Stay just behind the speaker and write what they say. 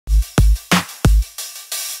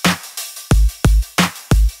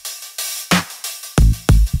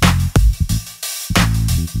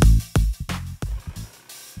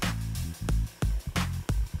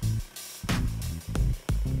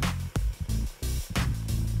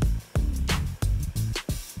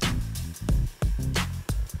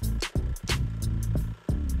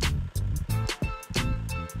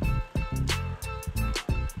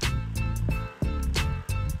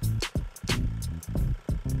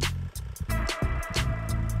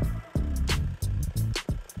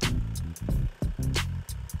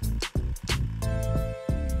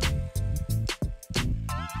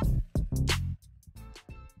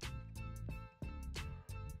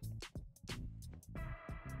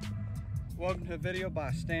Welcome to a video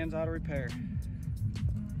by Stan's Auto Repair.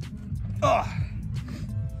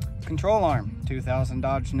 Control arm, 2000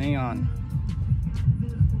 Dodge Neon.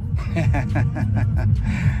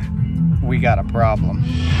 We got a problem.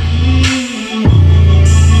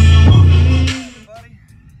 Everybody,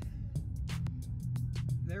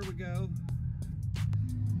 there we go.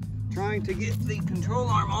 Trying to get the control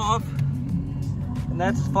arm off, and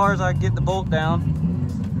that's as far as I get the bolt down.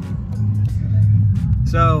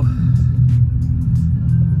 So,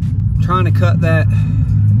 trying to cut that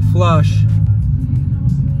flush,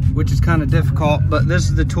 which is kind of difficult, but this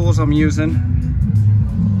is the tools I'm using.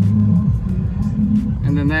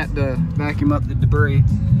 And then that to vacuum up the debris.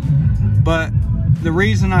 But the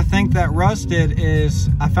reason I think that rusted is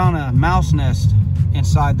I found a mouse nest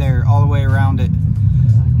inside there all the way around it.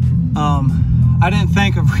 I didn't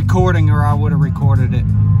think of recording, or I would have recorded it.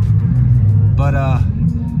 But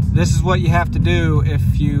this is what you have to do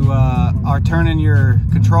if you are turning your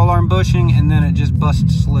control arm bushing and then it just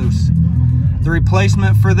busts loose. The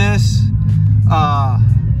replacement for this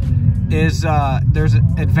is there's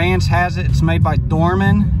Advance has it. It's made by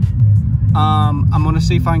Dorman. I'm gonna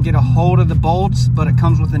see if I can get a hold of the bolts, but it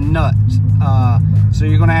comes with a nut. So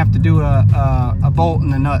you're gonna have to do a bolt in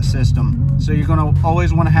the nut system. So you're gonna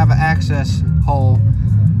always want to have an access hole.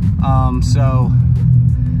 So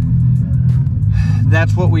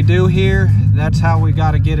that's what we do here. That's how we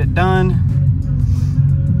got to get it done.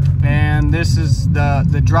 And this is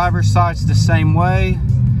the driver's side's the same way,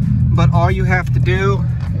 but all you have to do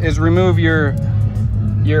is remove your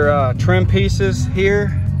trim pieces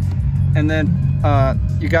here, and then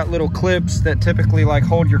you got little clips that typically like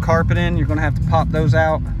hold your carpet in. You're gonna have to pop those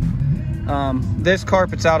out. This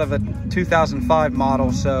carpet's out of a 2005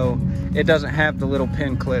 model, so it doesn't have the little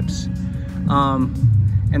pin clips.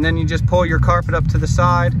 And then you just pull your carpet up to the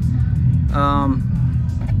side,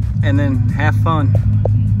 and then have fun.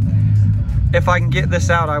 If I can get this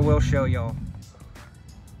out, I will show y'all.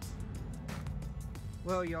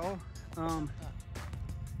 Well, y'all, I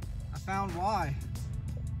found why.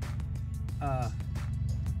 I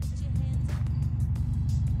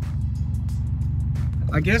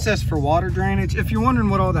guess that's for water drainage. If you're wondering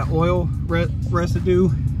what all that oil residue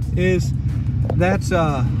is, that's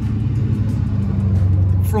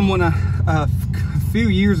from when a few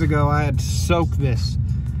years ago I had soaked this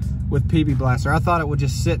with PB Blaster. I thought it would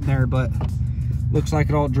just sit in there, but looks like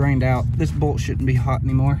it all drained out. This bolt shouldn't be hot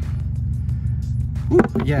anymore. Whew,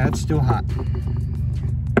 yeah, it's still hot.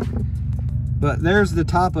 But there's the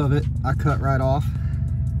top of it I cut right off.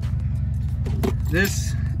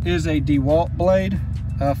 This is a DeWalt blade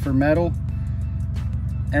for metal.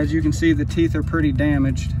 As you can see, the teeth are pretty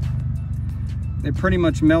damaged. They pretty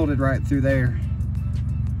much melted right through there.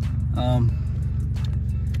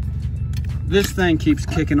 This thing keeps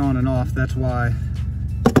kicking on and off, that's why.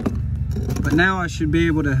 But now I should be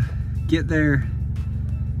able to get there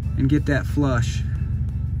and get that flush.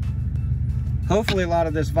 Hopefully a lot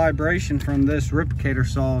of this vibration from this replicator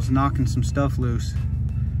saw is knocking some stuff loose.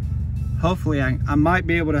 Hopefully I might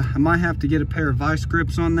be able to, I might have to get a pair of vice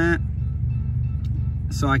grips on that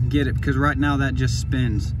so I can get it, because right now that just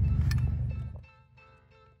spins.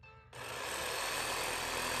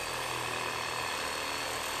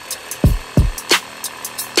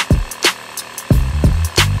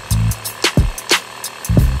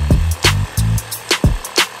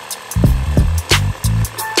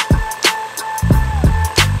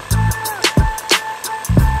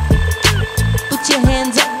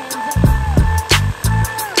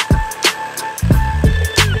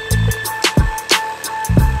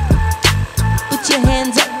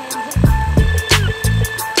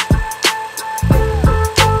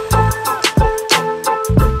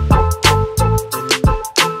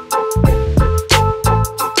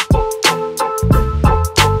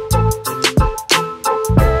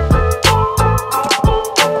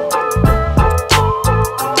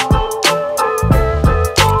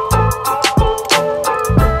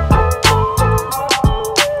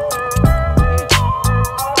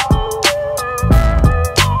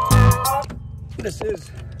 This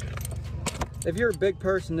is, if you're a big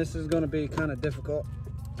person, this is going to be kind of difficult.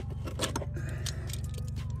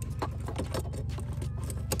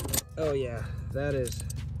 Oh yeah, that is.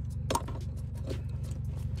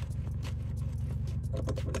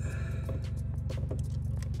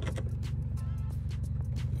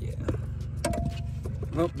 Yeah.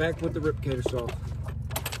 Oh, back with the replicator saw.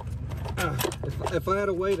 If I had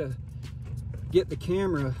a way to get the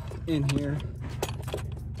camera in here,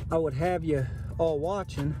 I would have you all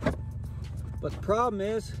watching, but the problem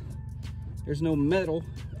is there's no metal,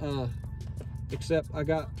 except I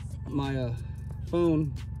got my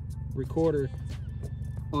phone recorder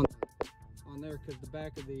on there, because the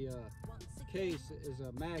back of the case is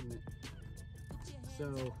a magnet.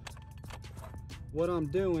 So what I'm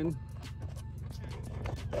doing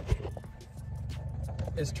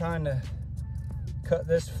is trying to cut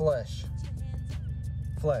this flesh,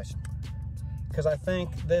 because I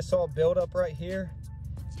think this all buildup right here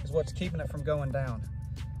is what's keeping it from going down.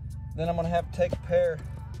 Then I'm gonna have to take a pair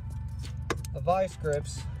of vice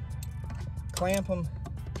grips, clamp them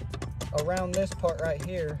around this part right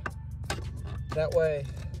here. That way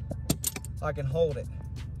I can hold it.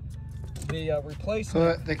 The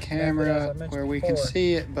replacement. Put the camera where we can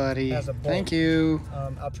see it, buddy. Thank you.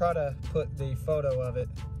 I'll try to put the photo of it.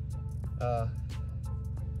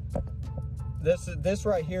 This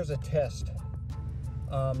right here is a test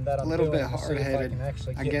that I'm a little doing bit hard-headed.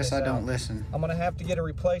 I guess I don't listen. I'm gonna have to get a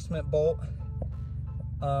replacement bolt,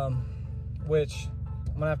 which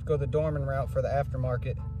I'm gonna have to go the Dorman route for the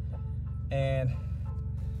aftermarket, and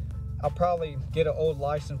I'll probably get an old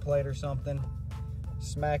license plate or something,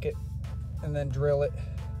 smack it, and then drill it,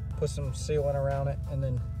 put some sealant around it, and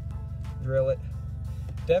then drill it.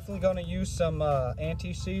 Definitely gonna use some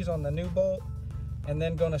anti-seize on the new bolt, and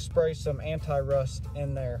then gonna spray some anti-rust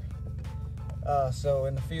in there. So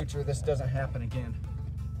in the future, this doesn't happen again.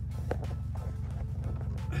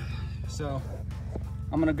 So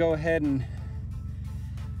I'm gonna go ahead and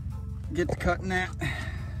get to cutting that,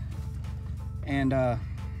 and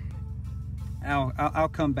I'll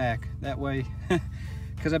come back that way,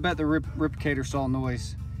 because I bet the replicator saw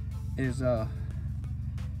noise is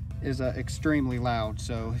extremely loud.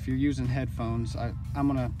 So if you're using headphones, I'm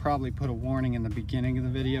gonna probably put a warning in the beginning of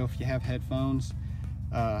the video. If you have headphones,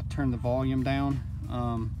 turn the volume down,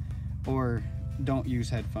 or don't use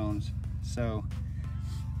headphones. So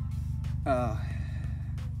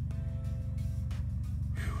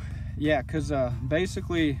yeah, because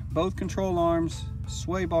basically both control arms,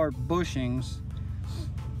 sway bar bushings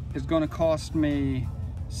is going to cost me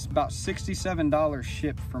about $67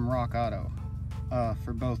 shipped from Rock Auto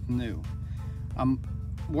for both new. I'm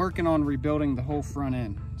working on rebuilding the whole front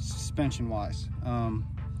end suspension wise,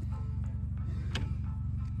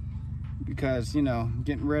 because, you know,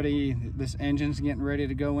 getting ready, this engine's getting ready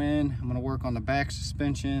to go in. I'm going to work on the back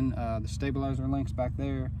suspension, the stabilizer links back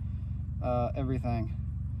there, everything.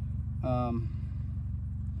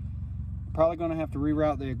 Probably going to have to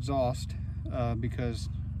reroute the exhaust because,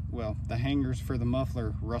 well, the hangers for the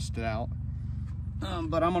muffler rusted out.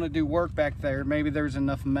 But I'm going to do work back there. Maybe there's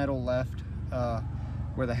enough metal left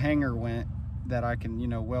where the hanger went that I can, you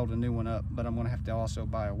know, weld a new one up. But I'm going to have to also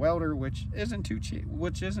buy a welder, which isn't too cheap,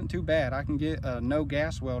 which isn't too bad. I can get a no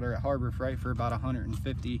gas welder at Harbor Freight for about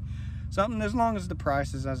 150 something, as long as the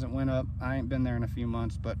prices hasn't went up. I ain't been there in a few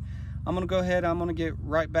months, but I'm going to go ahead. I'm going to get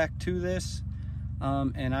right back to this,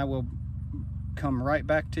 and I will come right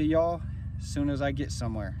back to y'all as soon as I get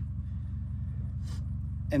somewhere.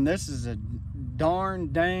 And this is a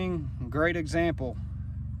darn dang great example.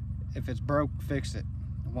 If it's broke, fix it.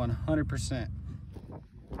 100%.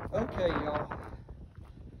 Okay, y'all,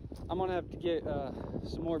 I'm gonna have to get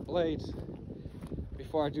some more blades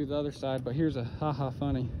before I do the other side, but here's a haha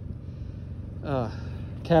funny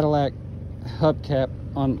Cadillac hubcap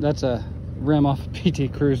on, that's a rim off a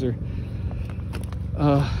PT Cruiser.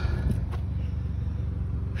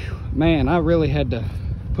 Man, I really had to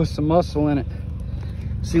put some muscle in it.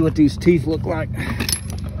 See what these teeth look like.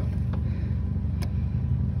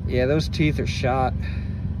 Yeah, those teeth are shot.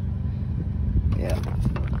 Yeah.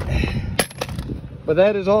 But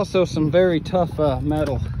that is also some very tough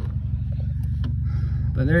metal.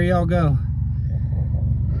 But there y'all go.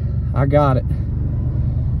 I got it.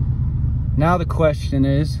 Now the question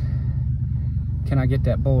is, can I get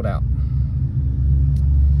that bolt out?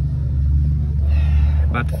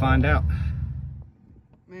 About to find out.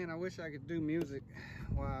 Man, I wish I could do music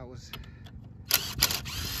while I was,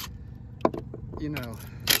 you know,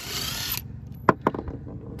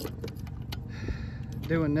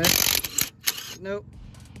 doing this. Nope,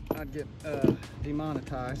 I'd get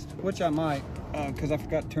demonetized, which I might, because I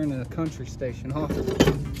forgot to turn the country station off,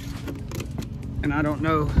 and I don't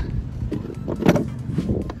know.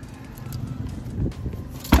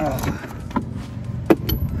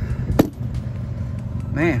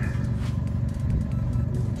 Man.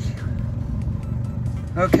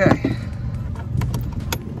 Okay.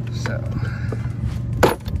 So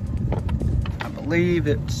I believe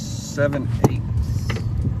it's 7/8.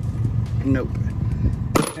 Nope.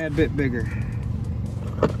 A bit bigger.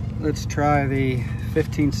 Let's try the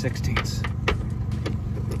 15/16.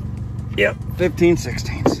 Yep,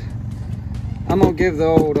 15/16. I'm gonna give the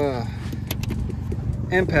old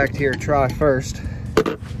impact here a try first.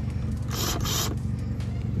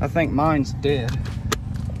 I think mine's dead.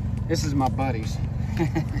 This is my buddy's.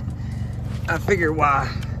 I figure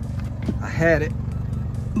why I had it,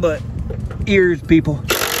 but ears, people.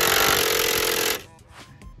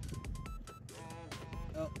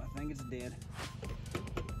 Oh, I think it's dead.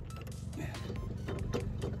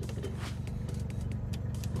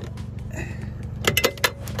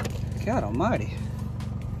 God almighty.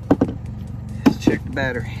 Let's check the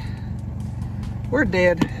battery. We're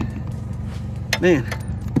dead. Man,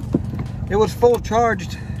 it was full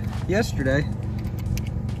charged yesterday,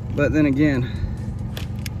 but then again,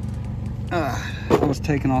 I was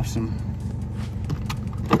taking off some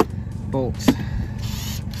bolts.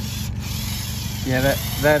 Yeah,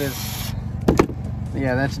 that's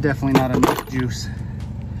definitely not enough juice.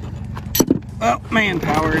 Oh,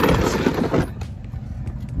 manpower it is.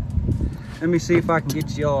 Let me see if I can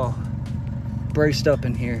get y'all braced up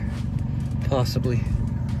in here, possibly.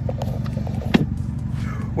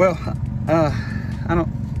 Well, I don't,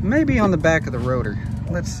 maybe on the back of the rotor.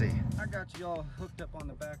 Let's see. I got y'all hooked up on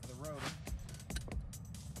the back of the rotor.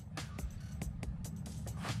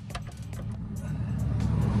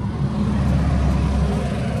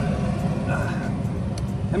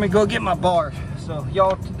 Let me go get my bar. So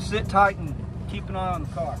y'all sit tight and keep an eye on the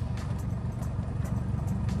car.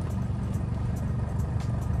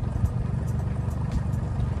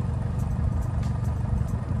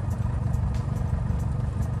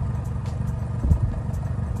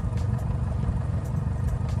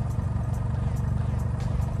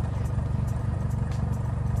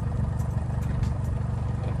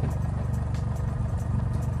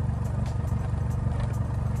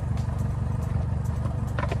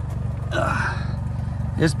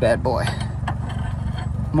 This bad boy,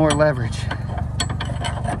 more leverage.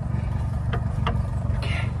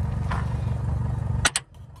 Okay.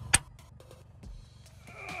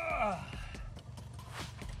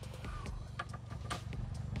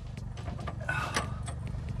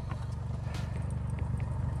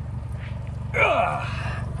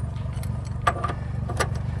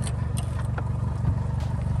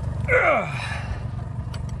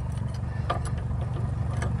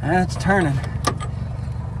 That's turning.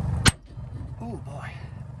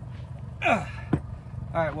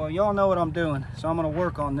 All right, well, y'all know what I'm doing, so I'm gonna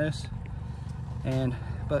work on this, and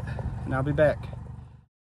I'll be back.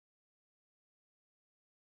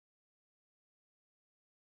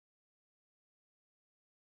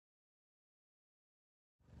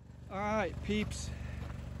 All right, peeps,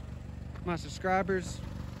 my subscribers,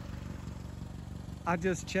 I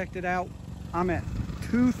just checked it out. I'm at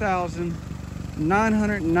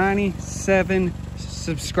 2,997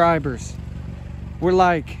 subscribers. We're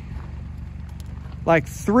like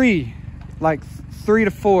three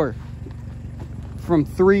to four from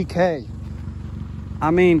 3K.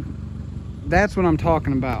 I mean, that's what I'm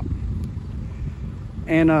talking about.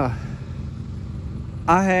 And I'm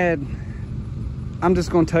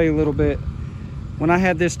just gonna tell you a little bit. When I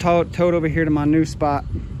had this towed over here to my new spot,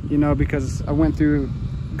 you know, because I went through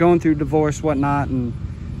going through divorce, whatnot, and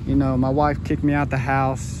you know, my wife kicked me out the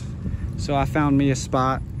house, so I found me a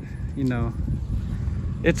spot. You know,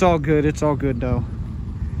 it's all good though.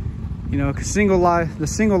 You know, cause the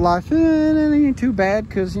single life, it ain't too bad,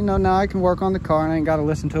 cause you know, now I can work on the car and I ain't gotta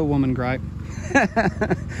listen to a woman gripe.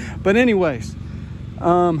 But anyways,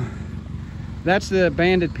 that's the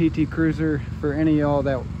Bandit PT Cruiser. For any of y'all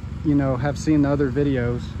that, you know, have seen the other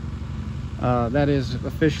videos, that is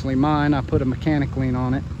officially mine. I put a mechanic lien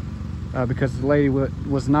on it because the lady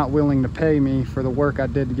was not willing to pay me for the work I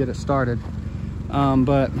did to get it started.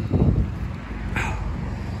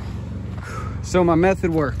 So my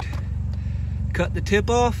method worked. Cut the tip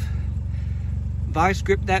off, vice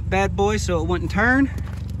grip that bad boy so it wouldn't turn.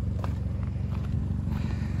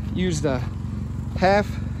 Used a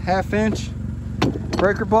half inch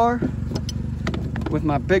breaker bar with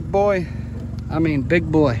my big boy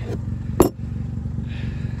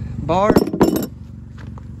bar.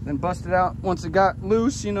 Then busted out once it got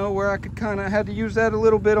loose, you know, where I could kind of had to use that a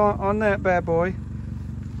little bit on that bad boy.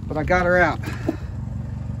 But I got her out.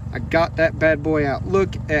 I got that bad boy out.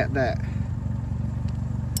 Look at that.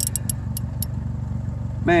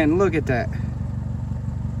 Man, look at that.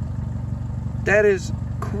 That is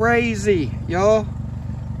crazy, y'all.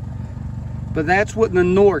 But that's what the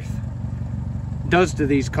North does to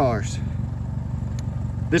these cars.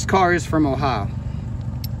 This car is from Ohio.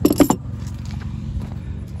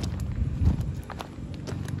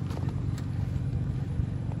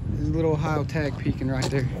 There's a little Ohio tag peeking right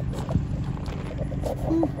there.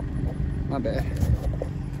 Ooh, my bad.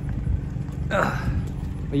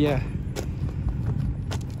 But yeah,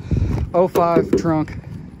 05 trunk,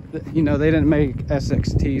 you know, they didn't make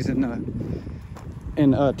SXTs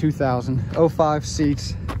in 2000. 05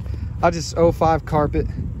 seats. I just 05 carpet.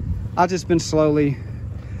 I just been slowly,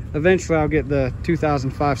 eventually I'll get the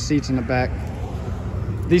 2005 seats in the back.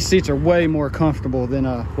 These seats are way more comfortable than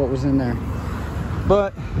what was in there.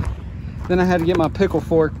 But then I had to get my pickle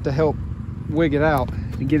fork to help wig it out,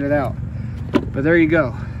 to get it out. But there you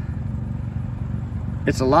go.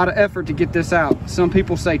 It's a lot of effort to get this out. Some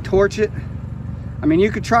people say torch it. I mean,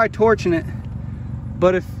 you could try torching it,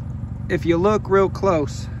 but if you look real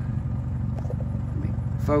close, let me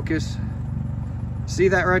focus. See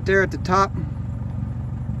that right there at the top?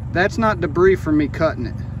 That's not debris from me cutting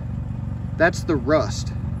it. That's the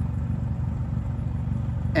rust.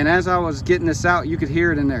 And as I was getting this out, you could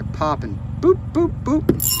hear it in there popping. Boop, boop,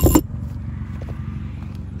 boop.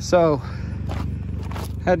 So,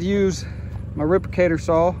 had to use my Ripplicator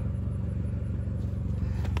saw.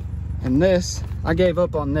 And this, I gave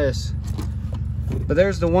up on this. But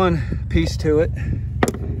there's the one piece to it.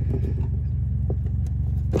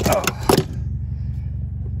 Oh.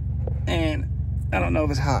 And I don't know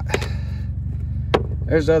if it's hot.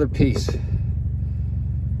 There's the other piece.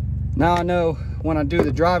 Now I know when I do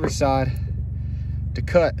the driver's side to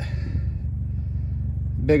cut.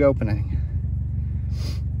 Big opening.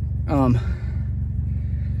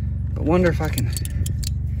 But wonder if I can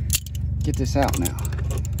get this out now.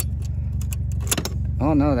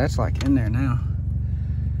 Oh no, that's like in there now.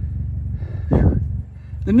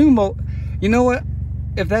 The new bolt, you know what?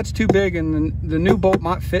 If that's too big, and the new bolt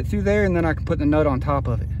might fit through there, and then I can put the nut on top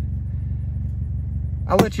of it.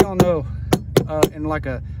 I'll let y'all know in like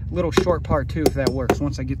a little short part too if that works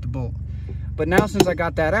once I get the bolt. But now since I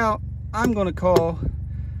got that out, I'm gonna call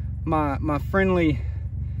my friendly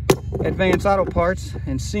Advanced Auto Parts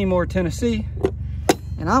in Seymour, Tennessee,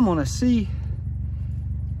 and I'm gonna see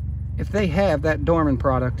if they have that Dorman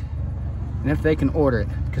product and if they can order it,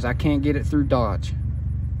 because I can't get it through Dodge.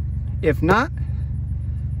 If not,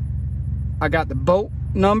 I got the bolt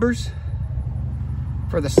numbers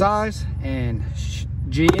for the size, and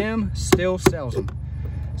GM still sells them.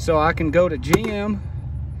 So I can go to GM,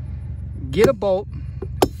 get a bolt,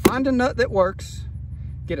 find a nut that works,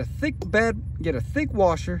 get a thick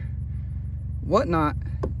washer, whatnot,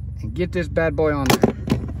 and get this bad boy on there.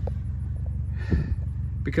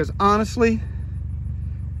 Because honestly,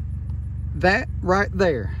 that right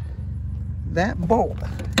there, that bolt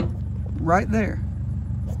right there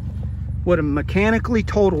would have mechanically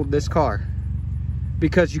totaled this car,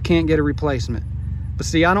 because you can't get a replacement. But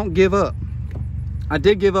see, I don't give up. I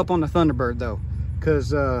did give up on the Thunderbird though,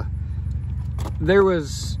 because there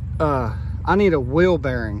was I need a wheel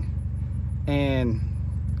bearing and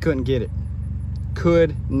couldn't get it.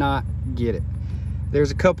 Could not get it.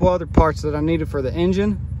 There's a couple other parts that I needed for the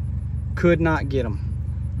engine, could not get them.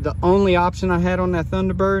 The only option I had on that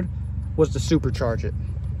Thunderbird was to supercharge it,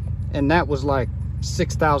 and that was like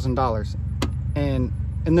 $6,000. And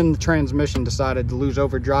then the transmission decided to lose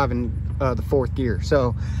overdrive in the fourth gear.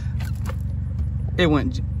 So it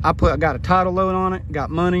went, I got a title loan on it, got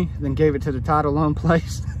money, then gave it to the title loan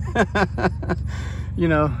place. You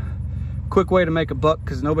know, quick way to make a buck,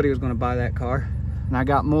 because nobody was going to buy that car. And I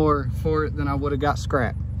got more for it than I would have got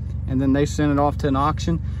scrap. And then they sent it off to an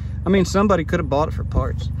auction. I mean, somebody could have bought it for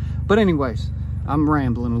parts. But anyways, I'm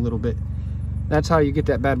rambling a little bit. That's how you get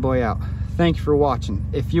that bad boy out. Thank you for watching.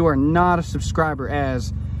 If you are not a subscriber,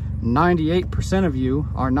 as 98% of you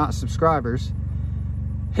are not subscribers,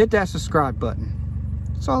 hit that subscribe button.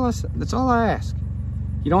 That's all I ask.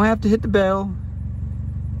 You don't have to hit the bell.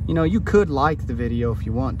 You know, you could like the video if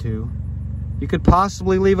you want to. You could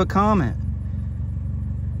possibly leave a comment.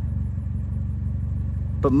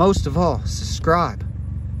 But most of all, subscribe.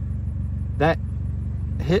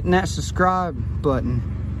 Hitting that subscribe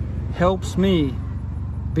button helps me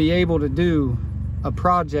be able to do a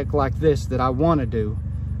project like this that I want to do,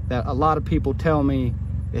 that a lot of people tell me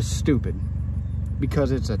is stupid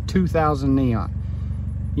because it's a 2000 Neon.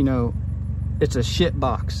 You know, it's a shit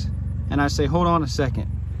box. And I say, hold on a second.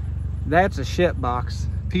 That's a shit box.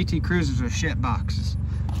 PT Cruisers are shit boxes.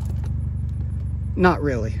 Not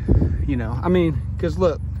really, you know. I mean, because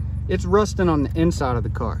look, it's rusting on the inside of the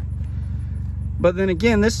car. But then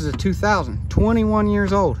again, this is a 2000, 21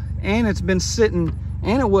 years old. And it's been sitting,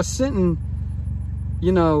 and it was sitting,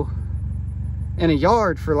 you know, in a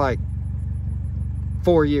yard for like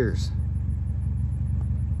 4 years.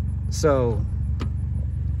 So,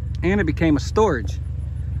 and it became a storage.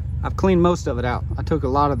 I've cleaned most of it out. I took a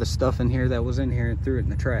lot of the stuff in here that was in here and threw it in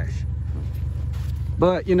the trash.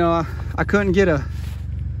 But, you know, I couldn't get a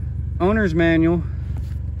owner's manual.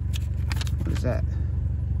 What is that?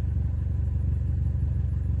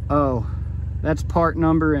 Oh, that's part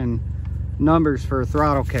number and numbers for a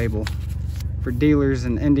throttle cable for dealers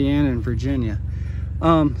in Indiana and Virginia.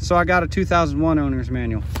 So I got a 2001 owner's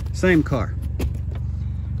manual, same car.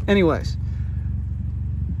 Anyways,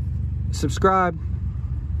 subscribe.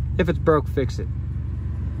 If it's broke, fix it.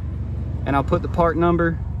 And I'll put the part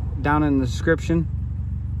number down in the description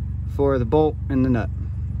for the bolt and the nut.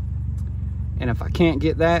 And if I can't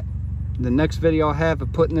get that, the next video I'll have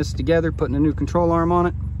of putting this together, putting a new control arm on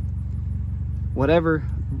it, whatever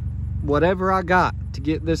I got to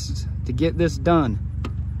get this done,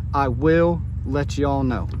 I will let y'all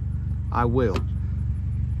know. I will.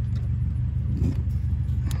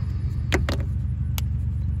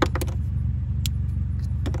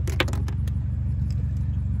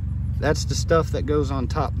 That's the stuff that goes on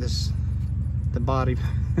top the body.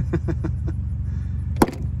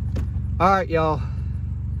 All right, y'all.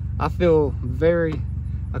 I feel very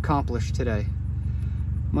accomplished today.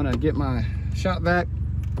 I'm gonna get my shop vac,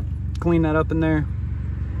 clean that up in there.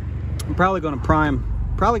 I'm probably gonna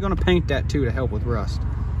paint that too to help with rust.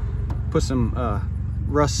 Put some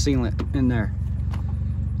rust sealant in there.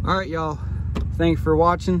 All right, y'all. Thank you for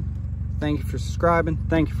watching. Thank you for subscribing.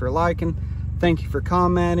 Thank you for liking. Thank you for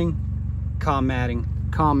commenting.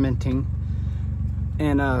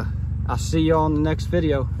 And I'll see y'all in the next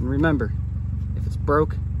video. And remember, if it's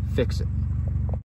broke, fix it.